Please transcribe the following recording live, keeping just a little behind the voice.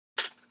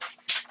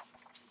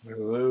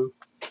Hello.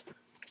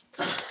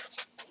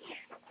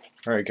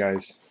 Alright,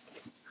 guys.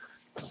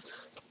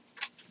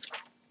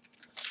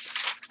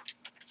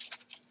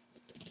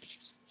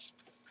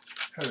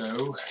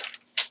 Hello.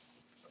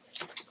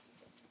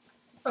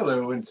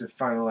 Hello, and to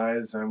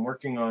finalize, I'm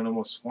working on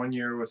almost 1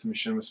 year with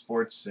Machinima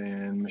Sports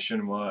and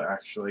Machinima,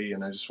 actually,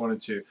 and I just wanted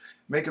to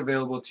make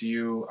available to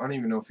you. I don't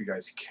even know if you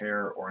guys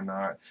care or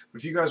not,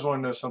 but if you guys want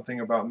to know something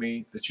about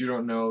me that you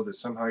don't know, that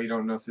somehow you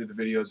don't know through the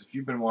videos, if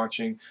you've been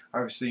watching,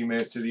 obviously you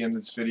made it to the end of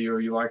this video,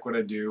 you like what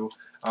I do,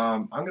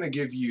 I'm going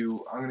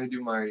to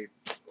do my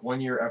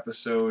 1 year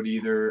episode,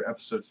 either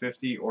episode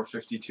 50 or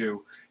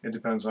 52. It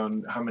depends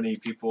on how many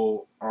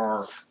people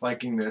are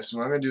liking this.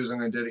 What I'm going to do is I'm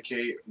going to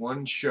dedicate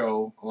one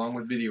show, along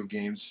with video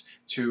games,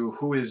 to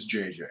who is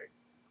JJ.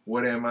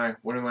 What am I?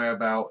 What am I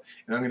about?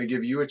 And I'm going to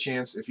give you a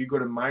chance. If you go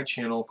to my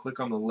channel, click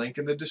on the link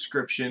in the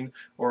description,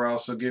 or I'll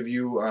also give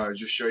you,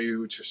 just show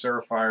you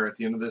terceirafire at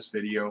the end of this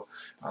video.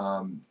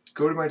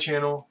 Go to my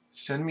channel,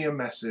 send me a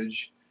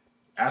message,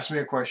 ask me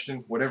a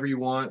question, whatever you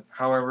want,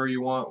 however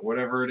you want,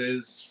 whatever it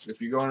is.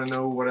 If you want to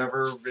know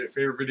whatever,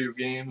 favorite video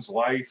games,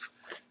 life,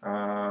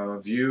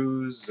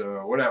 views,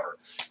 whatever.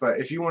 But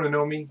if you want to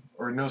know me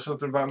or know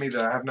something about me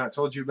that I have not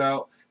told you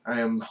about, I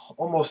am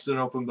almost an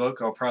open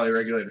book. I'll probably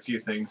regulate a few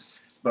things.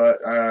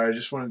 But I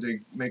just wanted to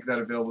make that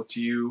available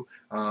to you.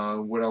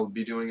 What I'll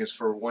be doing is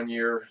for 1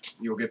 year,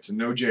 you'll get to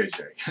know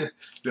JJ.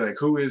 Be like,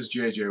 who is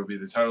JJ will be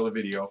the title of the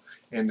video.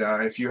 And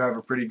if you have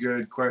a pretty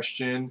good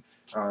question,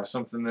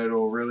 something that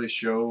will really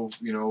show,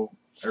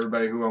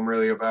 everybody who I'm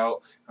really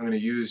about, I'm going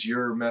to use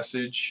your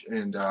message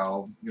and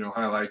I'll,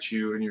 highlight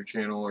you in your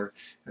channel or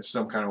in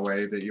some kind of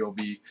way that you'll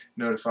be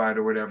notified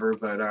or whatever.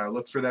 But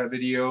look for that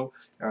video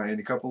in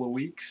a couple of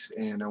weeks,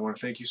 and I want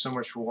to thank you so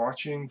much for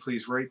watching.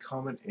 Please rate,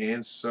 comment,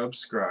 and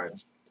subscribe.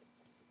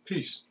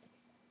 Peace.